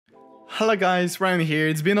Hello guys, Raion here.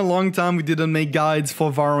 It's been a long time we didn't make guides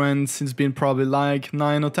for VALORANT. It's been probably like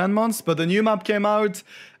 9 or 10 months, but the new map came out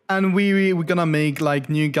and we're gonna make like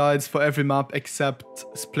new guides for every map except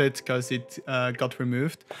Split because it got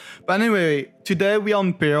removed. But anyway, today we're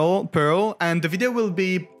on Pearl and the video will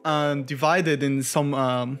be divided in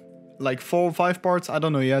some like 4 or 5 parts, I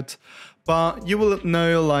don't know yet. But you will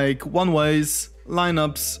know like one ways,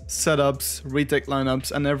 lineups, setups, retake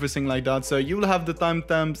lineups, and everything like that. So you will have the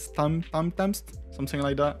timestamps, something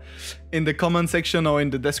like that, in the comment section or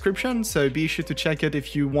in the description. So be sure to check it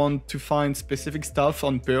if you want to find specific stuff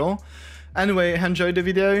on Pearl. Anyway, enjoy the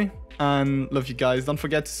video and love you guys. Don't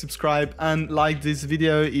forget to subscribe and like this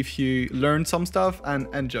video if you learned some stuff and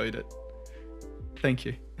enjoyed it. Thank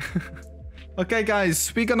you. Okay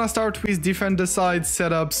guys, we're gonna start with defend the side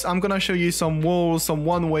setups. I'm gonna show you some walls, some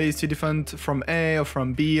one ways to defend from A or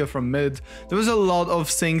from B or from mid. There's a lot of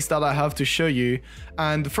things that I have to show you.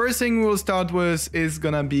 And the first thing we'll start with is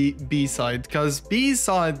gonna be B side. Because B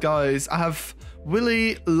side, guys, I have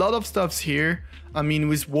really a lot of stuffs here. I mean,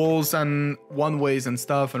 with walls and one ways and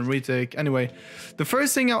stuff and retake. Anyway, the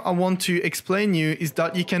first thing I want to explain you is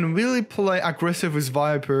that you can really play aggressive with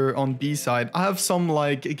Viper on B side. I have some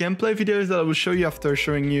like gameplay videos that I will show you after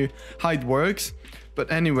showing you how it works.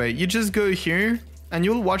 But anyway, you just go here and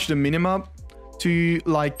you'll watch the minimap to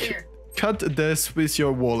like cut this with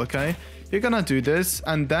your wall, okay? You're gonna do this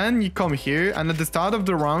and then you come here and at the start of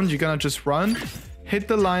the round, you're gonna just run, hit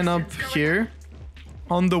the lineup here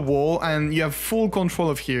on the wall and you have full control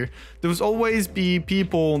of here. There will always be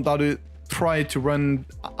people that will try to run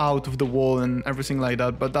out of the wall and everything like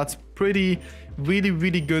that, but that's really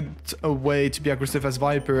good way to be aggressive as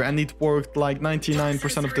Viper, and it worked like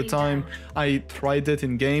 99% of the time I tried it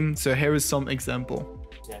in game. So here is some example.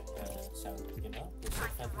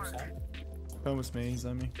 Come with me,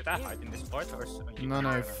 Zami. Did I hide in this part or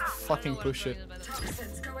No, fucking push it.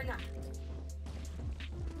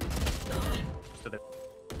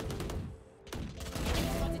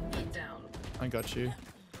 I got you.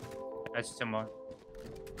 I see some more.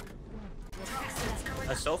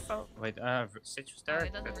 A sofa? Wait, Sitch was there? Oh,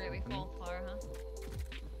 it doesn't really fall far, huh?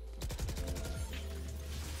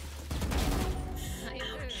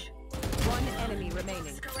 One enemy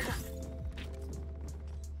remaining.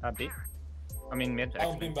 B? I mean mid, I've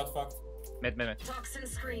actually. been butt fucked. Mid. Toxin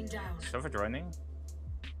screen down. Sofa droning.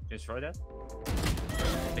 Destroy that.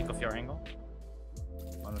 Think of your angle.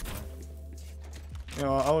 You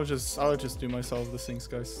know, I'll just do myself the things,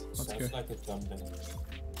 guys. Let's go. Sounds like a dumpling.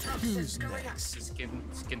 Who's next?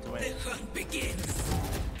 Skin to win.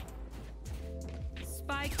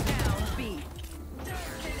 Spike down B.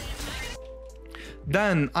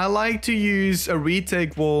 Then I like to use a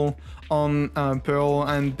retake wall on Pearl,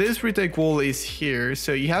 and this retake wall is here.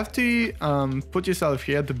 So you have to put yourself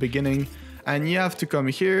here at the beginning, and you have to come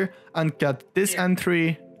here and cut this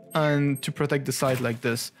entry and to protect the side like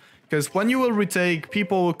this. Because when you will retake,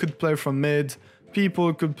 people could play from mid,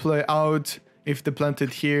 people could play out if they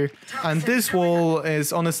planted here. And this wall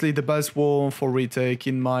is honestly the best wall for retake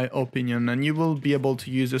in my opinion. And you will be able to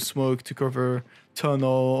use a smoke to cover tunnel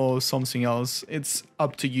or something else. It's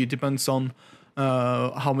up to you, depends on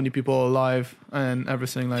how many people are alive and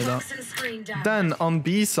everything like that. Then on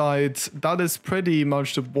B side, that is pretty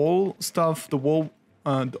much the wall stuff, all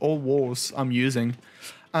walls I'm using.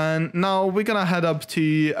 And now we're gonna head up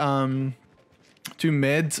to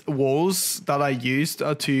mid walls that I used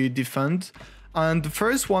to defend. And the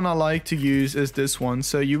first one I like to use is this one.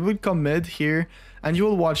 So you would come mid here and you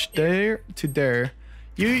will watch there to there.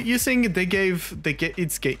 You think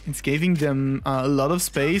it's giving them a lot of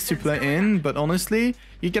space to play in, but honestly,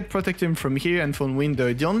 you get protected from here and from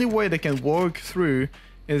window. The only way they can walk through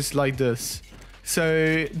is like this.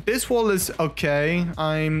 So this wall is okay.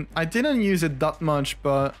 I didn't use it that much,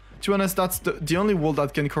 but to be honest, that's the only wall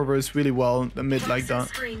that can cover us really well the mid like that.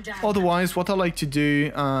 Otherwise, what I like to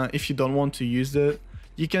do, if you don't want to use it,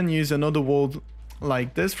 you can use another wall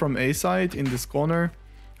like this from A side in this corner,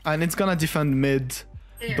 and it's gonna defend mid,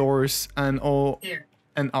 doors, and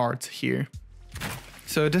art here.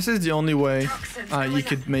 So this is the only way you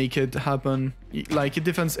could make it happen. Like it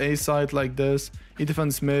defends A side like this, it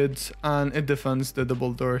defends mid, and it defends the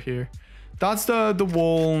double door here. That's the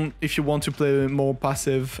wall if you want to play more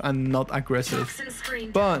passive and not aggressive.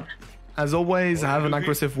 But as always, I have an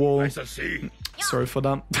aggressive wall. Sorry for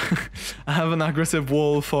that. I have an aggressive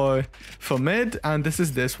wall for mid, and this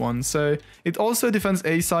is this one. So it also defends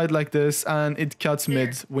A side like this, and it cuts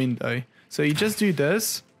mid window. So you just do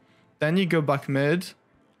this, then you go back mid,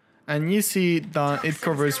 and you see that it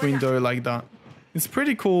covers window like that. It's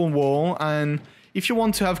pretty cool wall, and if you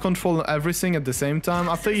want to have control of everything at the same time,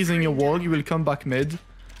 after using your wall, you will come back mid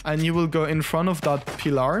and you will go in front of that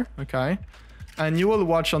pillar, okay? And you will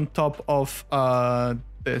watch on top of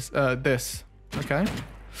this, okay?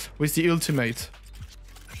 With the ultimate.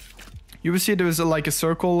 You will see there's like a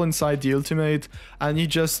circle inside the ultimate, and you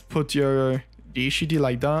just put your HUD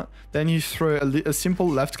like that. Then you throw a simple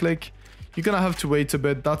left click. You're gonna have to wait a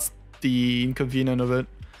bit. That's the inconvenience of it.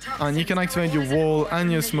 And you can activate your wall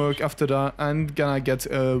and your smoke after that, and gonna get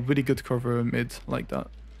a really good cover mid like that.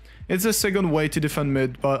 It's a second way to defend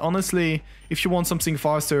mid, but honestly, if you want something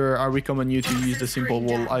faster, I recommend you to use the simple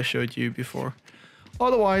wall I showed you before.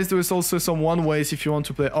 Otherwise, there is also some one ways if you want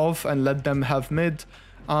to play off and let them have mid.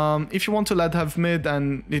 If you want to let have mid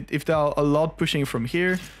and if there are a lot pushing from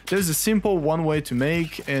here, there's a simple one way to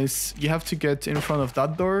make is you have to get in front of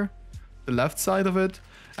that door, the left side of it,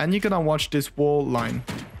 and you're gonna watch this wall line.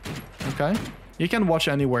 Okay? You can watch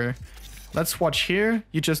anywhere. Let's watch here.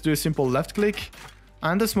 You just do a simple left click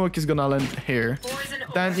and the smoke is gonna land here.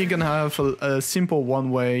 Then you're gonna have a simple one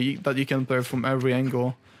way that you can play from every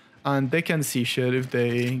angle and they can see shit if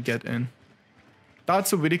they get in.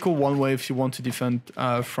 That's a really cool one way if you want to defend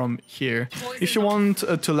from here. If you want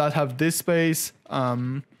to let have this space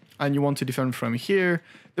and you want to defend from here,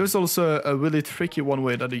 there's also a really tricky one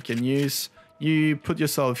way that you can use. You put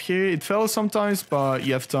yourself here. It fails sometimes, but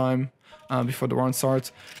you have time before the round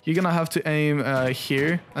starts. You're gonna have to aim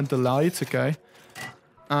here at the light, okay?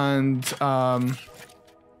 And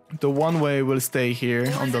the one way will stay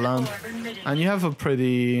here on the lamp. And you have a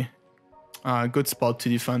pretty good spot to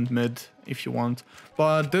defend mid if you want.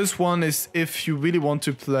 But this one is if you really want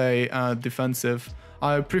to play defensive.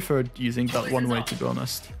 I preferred using that one way, to be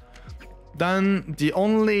honest. Then the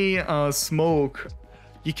only smoke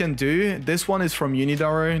you can do, this one is from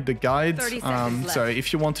Unidara, the guide. So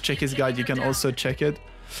if you want to check his guide, you can also check it.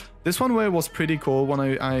 This one way was pretty cool when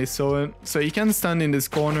I saw it. So you can stand in this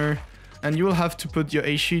corner and you will have to put your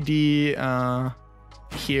HUD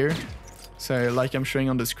here. So like I'm showing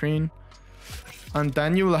on the screen. And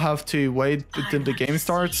then you will have to wait until the game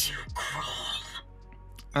starts.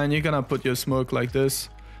 And you're gonna put your smoke like this.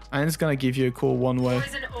 And it's gonna give you a cool one way.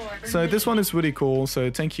 So this one is really cool.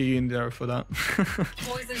 So thank you in there for that.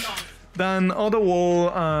 Then other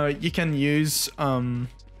wall you can use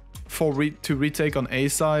to retake on A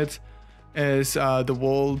side is the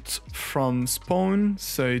wall from spawn.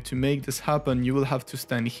 So to make this happen, you will have to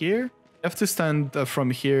stand here. You have to stand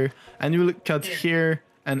from here, and you will cut here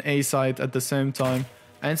and A side at the same time,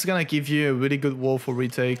 and it's gonna give you a really good wall for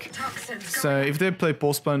retake. So if they play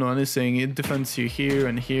post plan or anything, it defends you here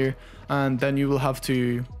and here, and then you will have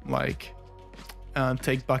to like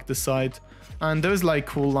take back the side. And there's like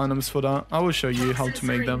cool lineups for that. I will show you how to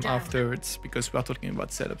make them afterwards because we're talking about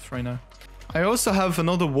setups right now. I also have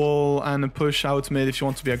another wall and a push out mid if you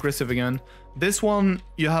want to be aggressive again. This one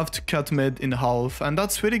you have to cut mid in half, and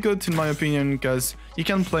that's really good in my opinion because you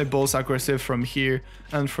can play both aggressive from here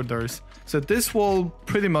and furthers. So this wall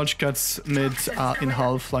pretty much cuts mid in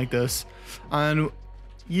half like this, and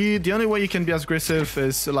the only way you can be as aggressive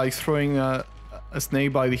is like throwing a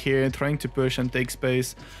snake bite here, trying to push and take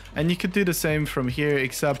space. And you could do the same from here,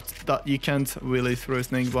 except that you can't really throw a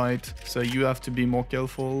snake bite, so you have to be more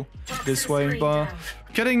careful this way. But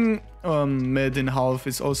cutting mid in half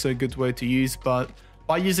is also a good way to use, but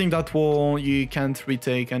by using that wall you can't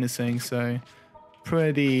retake anything, so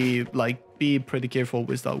be pretty careful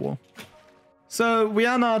with that wall. So we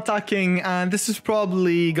are now attacking, and this is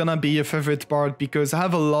probably gonna be your favorite part because I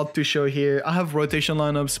have a lot to show here. I have rotation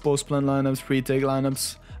lineups, post plan lineups, retake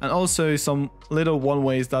lineups, and also some little one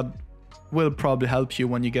ways that will probably help you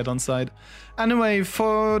when you get on side. Anyway,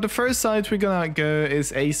 for the first side we're gonna go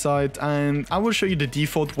is A side, and I will show you the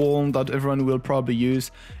default wall that everyone will probably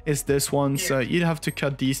use is this one. So you have to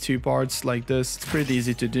cut these two parts like this. It's pretty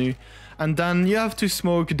easy to do, and then you have to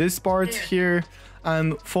smoke this part here.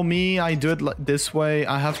 And for me, I do it like this way.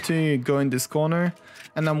 I have to go in this corner,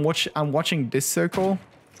 and I'm watching this circle,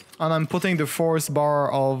 and I'm putting the force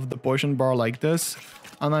bar of the poison bar like this,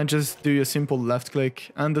 and I just do a simple left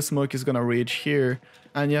click, and the smoke is gonna reach here,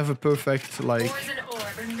 and you have a perfect like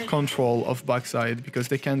control of backside because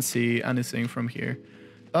they can't see anything from here.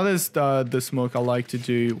 That is the smoke I like to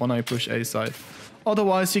do when I push A side.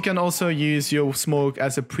 Otherwise, you can also use your smoke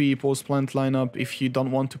as a pre-post plant lineup if you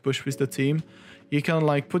don't want to push with the team. You can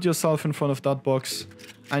like put yourself in front of that box,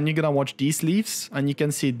 and you're gonna watch these leaves, and you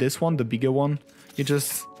can see this one, the bigger one. You're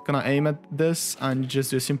just gonna aim at this and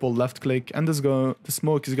just do a simple left click, and the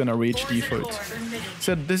smoke is gonna reach default.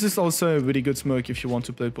 So this is also a really good smoke if you want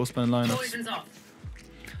to play post plan lineups.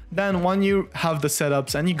 Then when you have the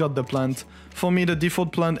setups and you got the plant, for me the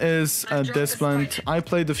default plant is this plant. I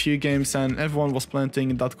played a few games and everyone was planting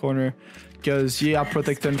in that corner because you are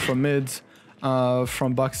protected from mid,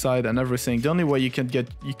 from backside and everything. The only way you could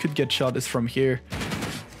get shot is from here.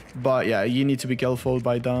 But yeah, you need to be careful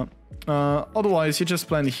by that. Otherwise, you just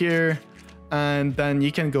plant here and then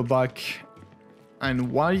you can go back.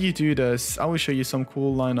 And while you do this, I will show you some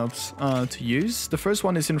cool lineups to use. The first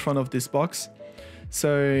one is in front of this box.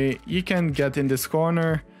 So you can get in this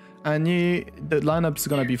corner and the lineup is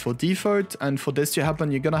gonna be for default, and for this to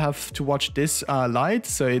happen you're gonna have to watch this light.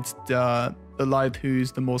 So it's the light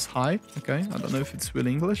who's the most high. Okay, I don't know if it's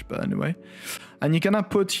really English, but anyway. And you're gonna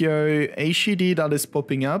put your HUD that is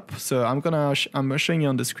popping up. So I'm showing you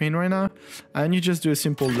on the screen right now, and you just do a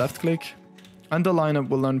simple left click and the lineup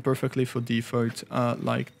will run perfectly for default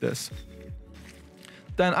like this.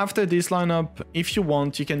 Then after this lineup, if you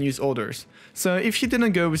want, you can use orders. So if you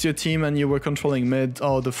didn't go with your team and you were controlling mid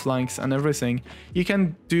or the flanks and everything, you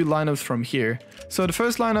can do lineups from here. So the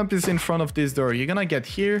first lineup is in front of this door. You're gonna get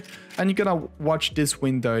here and you're gonna watch this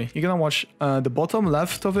window. You're gonna watch the bottom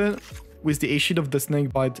left of it with the HUD of the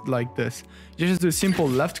snake bite like this. You just do a simple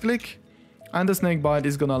left click and the snake bite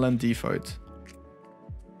is gonna land default.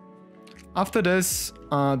 After this,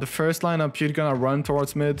 the first lineup, you're gonna run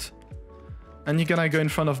towards mid. And you're gonna go in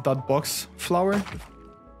front of that box flower.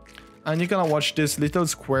 And you're gonna watch this little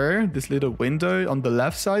square, this little window on the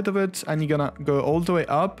left side of it. And you're gonna go all the way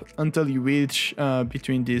up until you reach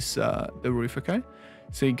between this, the roof, okay?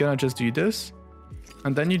 So you're gonna just do this.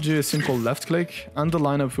 And then you do a simple left click. And the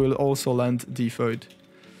lineup will also land default.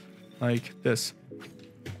 Like this.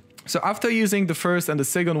 So after using the first and the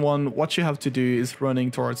second one, what you have to do is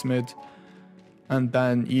running towards mid. And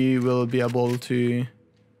then you will be able to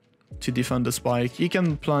defend the spike. You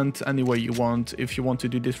can plant any way you want. If you want to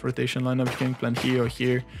do this rotation lineup, you can plant here or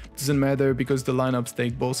here. Doesn't matter because the lineups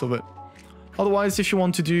take both of it. Otherwise, if you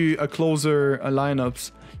want to do a closer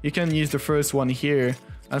lineups, you can use the first one here,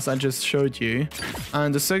 as I just showed you.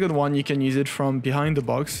 And the second one, you can use it from behind the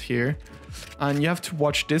box here. And you have to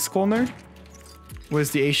watch this corner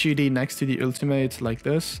with the HUD next to the ultimate like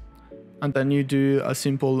this. And then you do a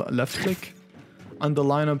simple left click. And the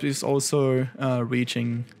lineup is also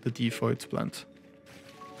reaching the default plant.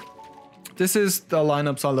 This is the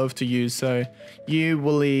lineups I love to use. So you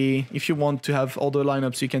really, if you want to have other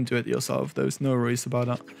lineups, you can do it yourself. There's no worries about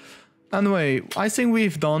that. Anyway, I think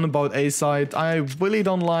we've done about A side. I really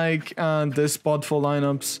don't like this spot for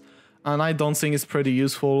lineups, and I don't think it's pretty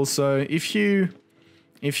useful. So if you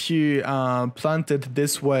plant it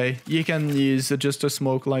this way, you can use just a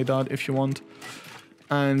smoke like that if you want.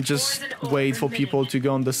 And just wait for people to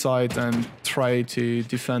go on the side and try to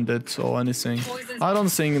defend it or anything. I don't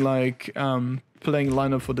think like playing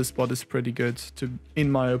lineup for this spot is pretty good,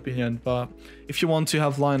 in my opinion. But if you want to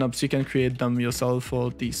have lineups, you can create them yourself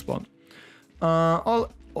for this spot.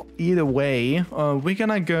 Either way, we're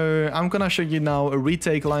gonna go. I'm gonna show you now a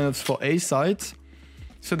retake lineups for A side.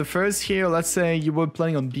 So the first here, let's say you were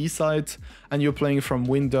playing on B side and you're playing from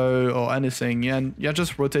window or anything, and you're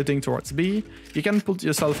just rotating towards B. You can put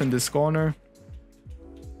yourself in this corner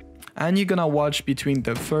and you're gonna watch between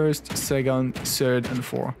the first, second, third, and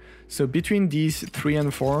fourth. So between these 3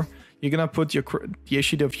 and 4, you're gonna put the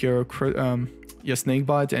HUD of your snake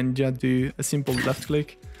bite and just do a simple left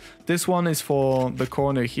click. This one is for the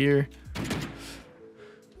corner here.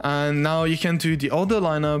 And now you can do the other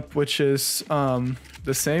lineup, which is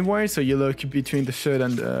the same way. So you look between the third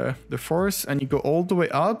and the fourth, and you go all the way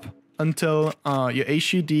up until your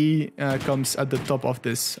HUD comes at the top of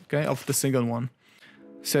this, okay, of the second one.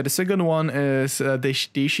 So the second one is the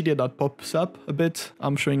HUD that pops up a bit.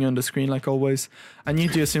 I'm showing you on the screen like always. And you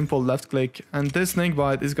do a simple left click, and this snake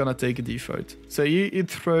bite is gonna take a default. So you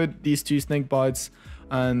throw these 2 snake bites,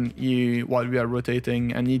 and while we are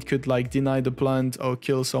rotating, and it could like deny the plant or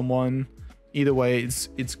kill someone. Either way,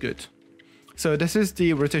 it's good. So this is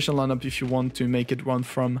the rotation lineup if you want to make it run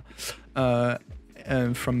from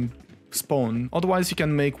spawn. Otherwise, you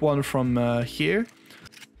can make one from here.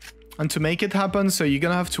 And to make it happen, so you're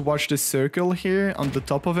gonna have to watch this circle here on the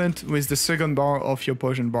top of it with the second bar of your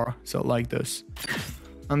potion bar. So like this.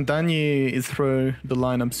 And then you throw the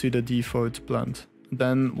lineup to the default plant.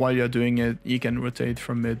 Then while you're doing it, you can rotate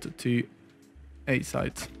from mid to A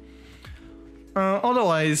side.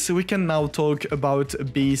 Otherwise, we can now talk about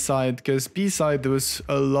B side, because B side there was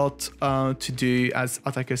a lot to do as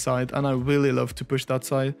attacker side, and I really love to push that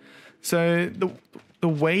side. So the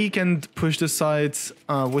way you can push the sides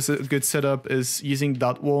with a good setup is using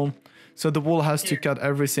that wall. So the wall has to cut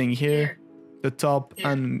everything here, the top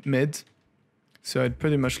and mid. So it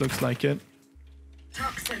pretty much looks like it.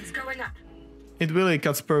 Toxins going up. It really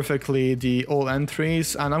cuts perfectly the all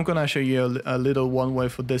entries, and I'm gonna show you a little one way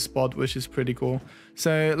for this spot, which is pretty cool.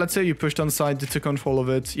 So let's say you pushed on side to control of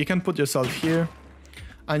it. You can put yourself here,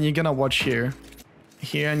 and you're gonna watch here,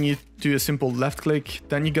 and you do a simple left click.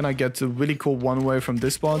 Then you're gonna get a really cool one way from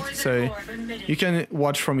this spot. So you can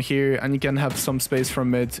watch from here, and you can have some space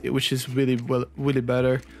from it, which is really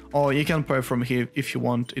better. Or you can play from here if you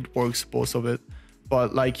want. It works both of it,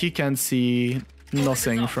 but like you can see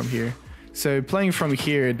nothing from here. So playing from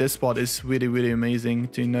here, this spot is really amazing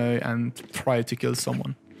to know and try to kill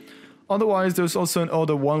someone. Otherwise, there's also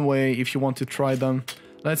another one way if you want to try them.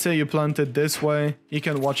 Let's say you plant it this way, you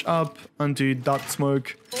can watch up and do that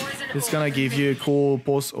smoke. It's gonna give you a cool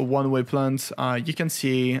both one-way plant. You can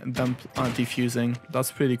see them diffusing.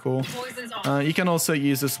 That's pretty cool. You can also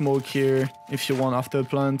use the smoke here if you want after a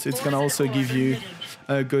plant. It's gonna also give you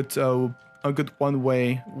a good one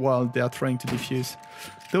way while they are trying to defuse.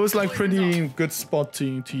 There was like pretty good spot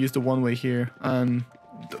to use the one way here, and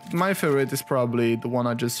my favorite is probably the one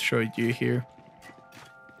I just showed you here.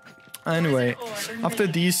 Anyway, after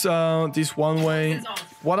this one way,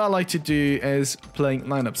 what I like to do is playing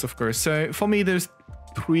lineups, of course. So for me, there's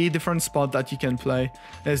 3 different spots that you can play.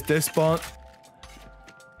 There's this spot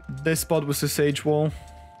with the sage wall,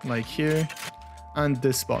 like here, and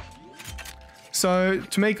this spot. So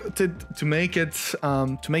to make the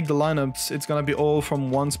lineups, it's gonna be all from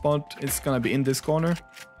one spot. It's gonna be in this corner.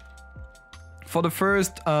 For the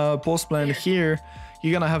first post plan here,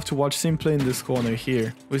 you're gonna have to watch simply in this corner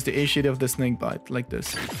here with the A-shade of the snake bite like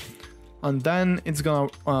this, and then it's gonna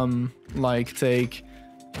like take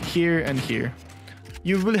here and here.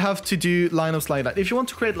 You really have to do lineups like that. If you want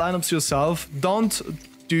to create lineups yourself, don't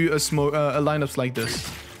do a lineups like this.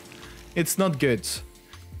 It's not good,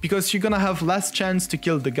 because you're gonna have less chance to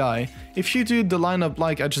kill the guy. If you do the lineup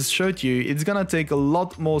like I just showed you, it's gonna take a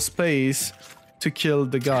lot more space to kill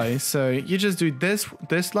the guy. So you just do this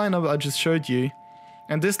lineup I just showed you,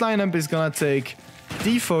 and this lineup is gonna take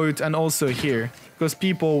default and also here, because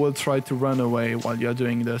people will try to run away while you're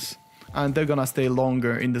doing this, and they're gonna stay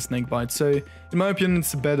longer in the snake bite. So in my opinion,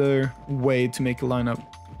 it's a better way to make a lineup.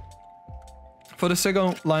 For the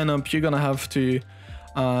second lineup, you're gonna have to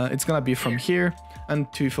it's gonna be from here. And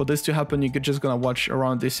for this to happen, you're just gonna watch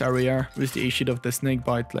around this area with the A-shade of the snake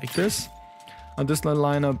bite like this. And this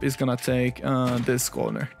lineup is gonna take this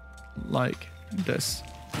corner, like this.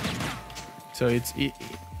 So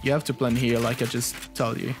you have to plan here, like I just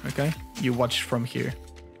tell you, okay? You watch from here.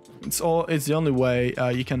 It's the only way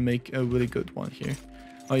you can make a really good one here.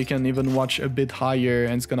 Or you can even watch a bit higher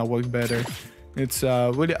and it's gonna work better. It's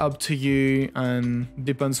really up to you and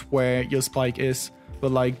depends where your spike is.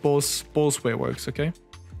 But like both way works, okay?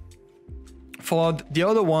 For the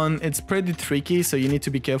other one, it's pretty tricky, so you need to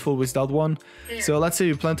be careful with that one. So let's say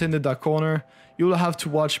you plant in that corner, you will have to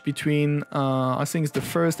watch between, I think it's the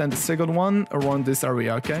first and the second one around this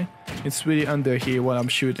area, okay? It's really under here while I'm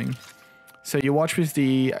shooting. So you watch with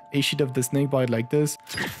the A-shade of the snakebite like this,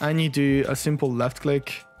 and you do a simple left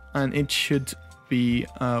click, and it should be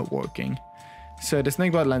working. So the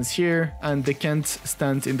snakebite lands here, and they can't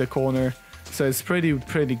stand in the corner. So it's pretty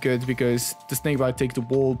good because the snakebite takes the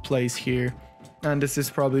wall place here, and this is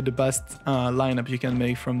probably the best lineup you can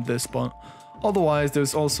make from this spot. Otherwise,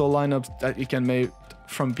 there's also lineups that you can make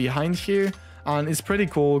from behind here, and it's pretty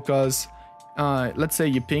cool because let's say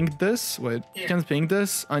you ping this, you can ping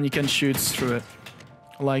this and you can shoot through it,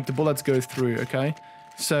 like the bullets go through, okay?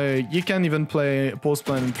 So you can even play post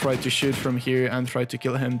plan and try to shoot from here and try to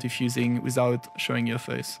kill him defusing without showing your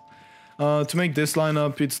face. To make this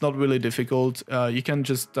lineup, it's not really difficult. You can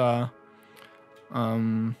just I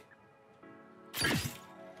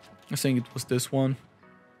think it was this one,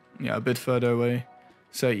 yeah, a bit further away.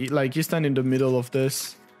 So you stand in the middle of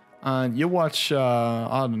this and you watch,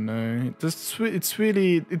 I don't know, it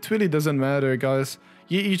really doesn't matter, guys.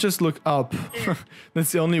 You just look up.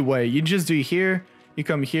 That's the only way. You just do here, you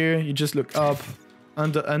come here, you just look up,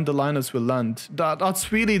 and the lineups will land.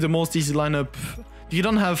 That's really the most easy lineup. You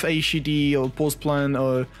don't have HED or post plan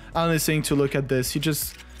or anything to look at this. You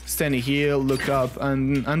just stand here, look up,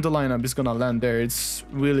 and the lineup is gonna land there. It's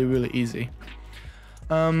really easy.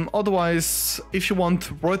 Otherwise, if you want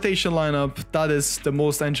rotation lineup, that is the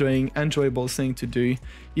most enjoyable thing to do.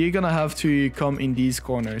 You're gonna have to come in these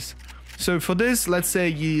corners. So for this, let's say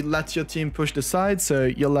you let your team push the side, so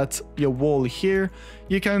you let your wall here.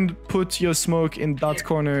 You can put your smoke in that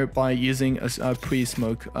corner by using a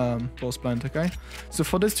pre-smoke post plant, okay? So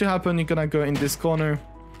for this to happen, you're gonna go in this corner,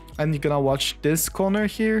 and you're gonna watch this corner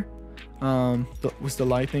here with the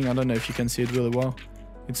lighting. I don't know if you can see it really well.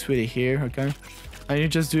 It's really here, okay? And you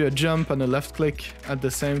just do a jump and a left click at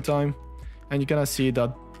the same time. And you're gonna see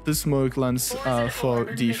that the smoke lands for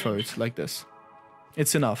default like this.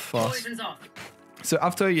 It's enough for us. So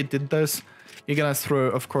after you did this, you're gonna throw,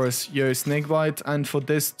 of course, your snakebite. And for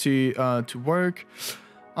this to work,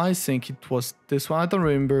 I think it was this one. I don't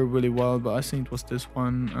remember really well, but I think it was this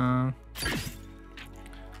one.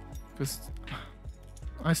 Because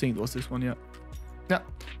I think it was this one, yeah. Yeah.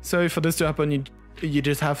 So for this to happen, you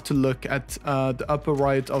just have to look at the upper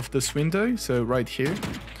right of this window. So right here,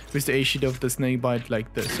 with the A sheet of the snakebite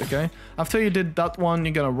like this, okay? After you did that one,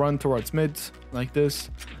 you're gonna run towards mid like this.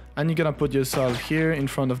 And you're gonna put yourself here in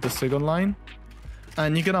front of the second line.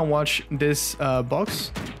 And you're gonna watch this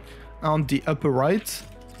box on the upper right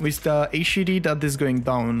with the HED that is going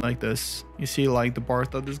down like this. You see like the bar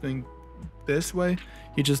that is going this way.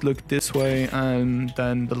 You just look this way and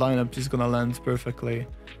then the lineup is gonna land perfectly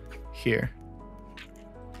here.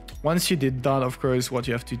 Once you did that, of course, what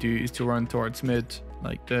you have to do is to run towards mid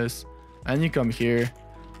like this. And you come here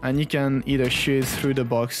and you can either shoot through the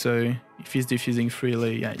box, so if he's defusing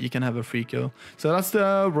freely, yeah, you can have a free kill. So that's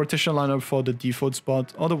the rotation lineup for the default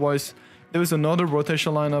spot. Otherwise, there is another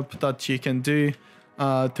rotation lineup that you can do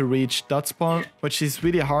to reach that spot, which is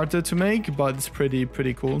really harder to make, but it's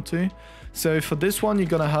pretty cool too. So for this one, you're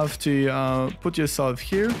gonna have to put yourself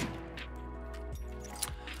here.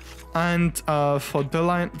 And for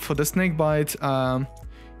the snakebite,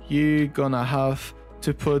 you're gonna have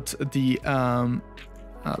to put the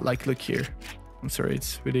like, look here. I'm sorry,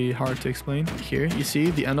 it's really hard to explain. Here, you see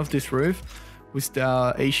the end of this roof with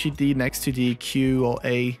the HED next to the Q or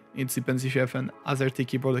A. It depends if you have an AZERTY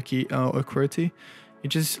keyboard or key or QWERTY. You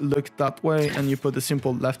just look that way and you put a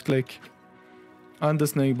simple left click, and the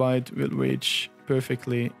snakebite will reach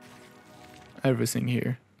perfectly everything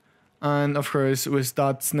here. And of course, with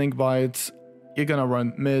that snakebite, you're gonna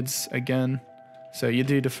run mids again. So you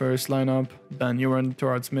do the first lineup, then you run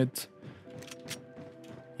towards mid.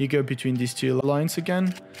 You go between these two lines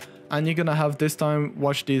again, and you're gonna have this time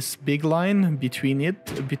watch this big line between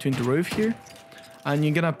the roof here, and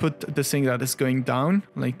you're gonna put the thing that is going down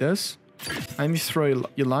like this, and you throw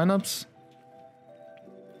your lineups,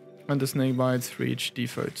 and the snakebites reach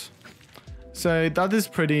default. So that is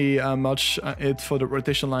pretty much it for the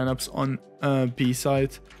rotation lineups on B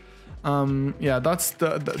side. Yeah, that's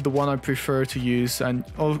the one I prefer to use, and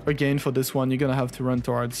again for this one, you're gonna have to run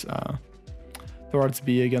towards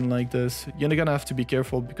B again like this. You're gonna have to be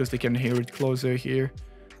careful because they can hear it closer here,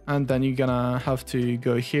 and then you're gonna have to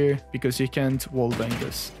go here because you can't wallbang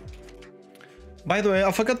this. By the way,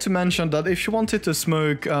 I forgot to mention that if you wanted to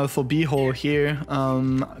smoke for B hole here,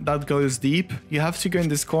 that goes deep, you have to go in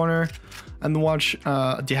this corner and watch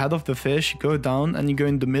the head of the fish go down, and you go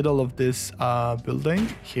in the middle of this building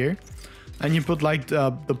here, and you put like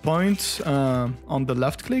the point on the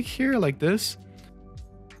left click here like this.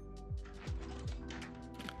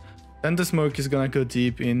 Then the smoke is gonna go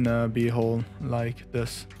deep in B hole like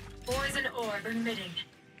this. Poison orb emitting.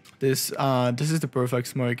 This is the perfect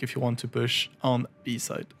smoke if you want to push on B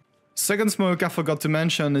side. Second smoke I forgot to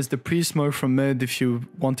mention is the pre-smoke from mid if you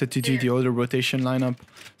wanted to do the other rotation lineup.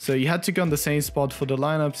 So you had to go on the same spot for the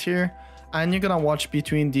lineups here, and you're gonna watch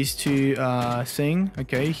between these two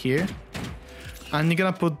okay, here. And you're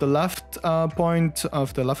gonna put the left point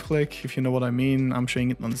of the left click, if you know what I mean. I'm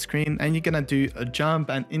showing it on the screen. And you're gonna do a jump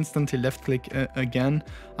and instantly left click again.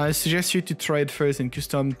 I suggest you to try it first in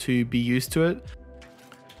custom to be used to it.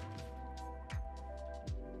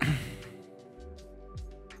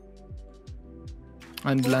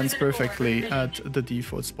 And lands perfectly at the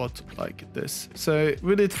default spot like this. So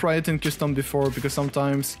really try it in custom before, because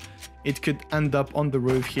sometimes it could end up on the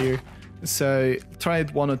roof here. So try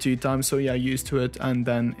it 1 or 2 times so you're used to it, and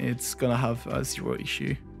then it's gonna have a 0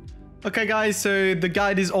 issue. Okay guys, so the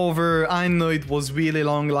guide is over. I know it was really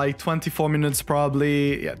long, like 24 minutes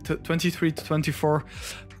probably, yeah, 23 to 24.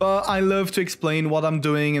 But I love to explain what I'm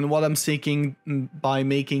doing and what I'm seeking by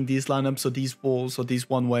making these lineups or these walls or these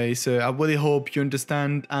one way. So I really hope you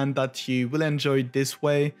understand and that you will enjoy this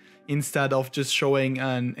way instead of just showing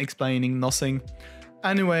and explaining nothing.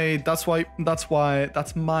 Anyway, that's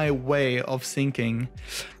my way of thinking.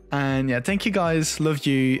 And yeah, thank you guys, love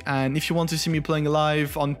you. And if you want to see me playing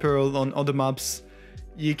live on Pearl on other maps,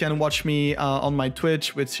 you can watch me on my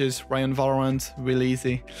Twitch, which is Raion Valorant, really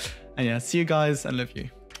easy. And yeah, see you guys and love you.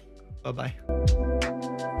 Bye bye.